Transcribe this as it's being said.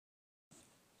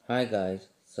Hi guys,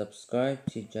 subscribe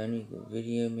to Johnny the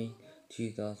Video Me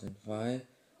 2005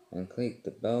 and click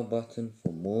the bell button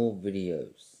for more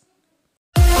videos.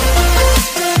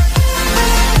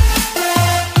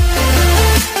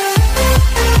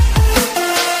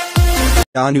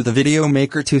 Johnny the Video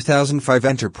Maker 2005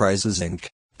 Enterprises Inc.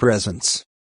 presents.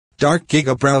 Dark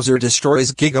Giga Browser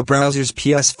destroys Giga Browser's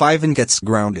PS5 and gets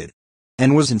grounded.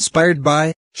 And was inspired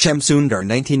by Shamsundar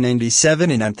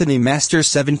 1997 and Anthony Master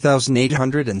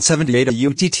 7878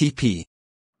 UTTP.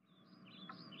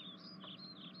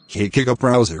 Hey Giga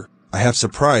Browser, I have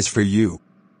surprise for you.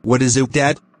 What is it,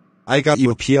 Dad? I got you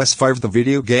a PS5 the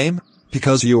video game,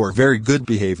 because you are very good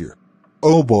behavior.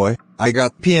 Oh boy, I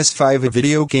got PS5 a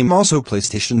video game also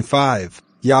PlayStation 5.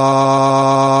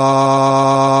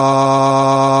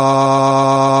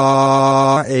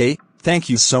 Thank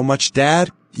you so much,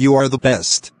 Dad. You are the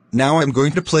best. Now I'm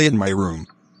going to play in my room.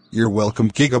 You're welcome,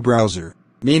 Giga Browser.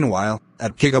 Meanwhile,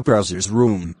 at Giga Browser's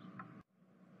room.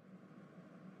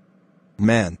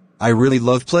 Man, I really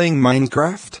love playing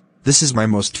Minecraft. This is my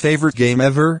most favorite game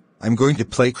ever. I'm going to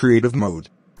play creative mode.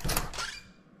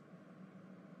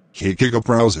 Hey Giga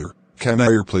Browser, can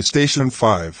I your PlayStation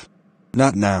 5?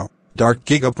 Not now, Dark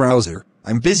Giga Browser.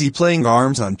 I'm busy playing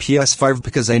ARMS on PS5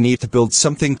 because I need to build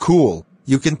something cool.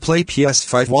 You can play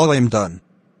PS5 while I'm done.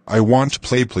 I want to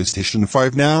play PlayStation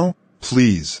 5 now,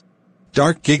 please.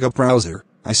 Dark Giga Browser,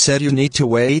 I said you need to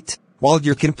wait, while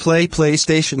you can play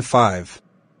PlayStation 5.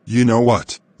 You know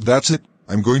what, that's it,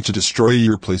 I'm going to destroy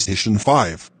your PlayStation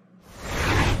 5.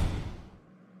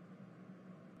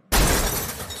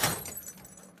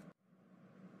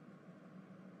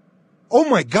 Oh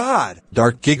my god!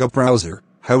 Dark Giga Browser,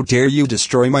 how dare you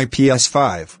destroy my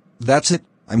PS5? That's it,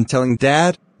 I'm telling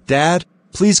Dad,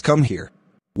 please come here.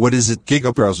 What is it,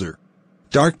 Giga Browser?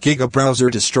 Dark Giga Browser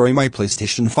destroy my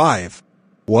PlayStation 5.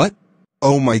 What?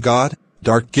 Oh my god,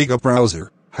 Dark Giga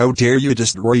Browser, how dare you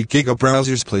destroy Giga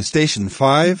Browser's PlayStation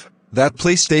 5? That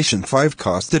PlayStation 5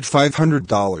 costed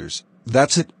 $500.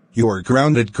 That's it, you are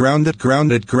grounded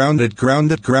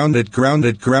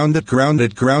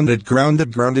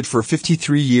for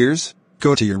 53 years.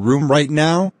 Go to your room right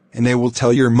now, and I will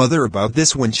tell your mother about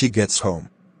this when she gets home.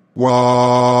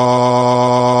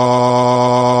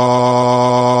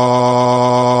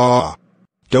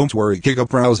 Don't worry, Giga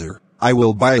Browser, I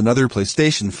will buy another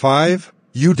PlayStation 5.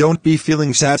 You don't be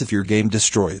feeling sad if your game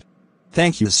destroyed.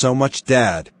 Thank you so much,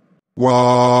 Dad.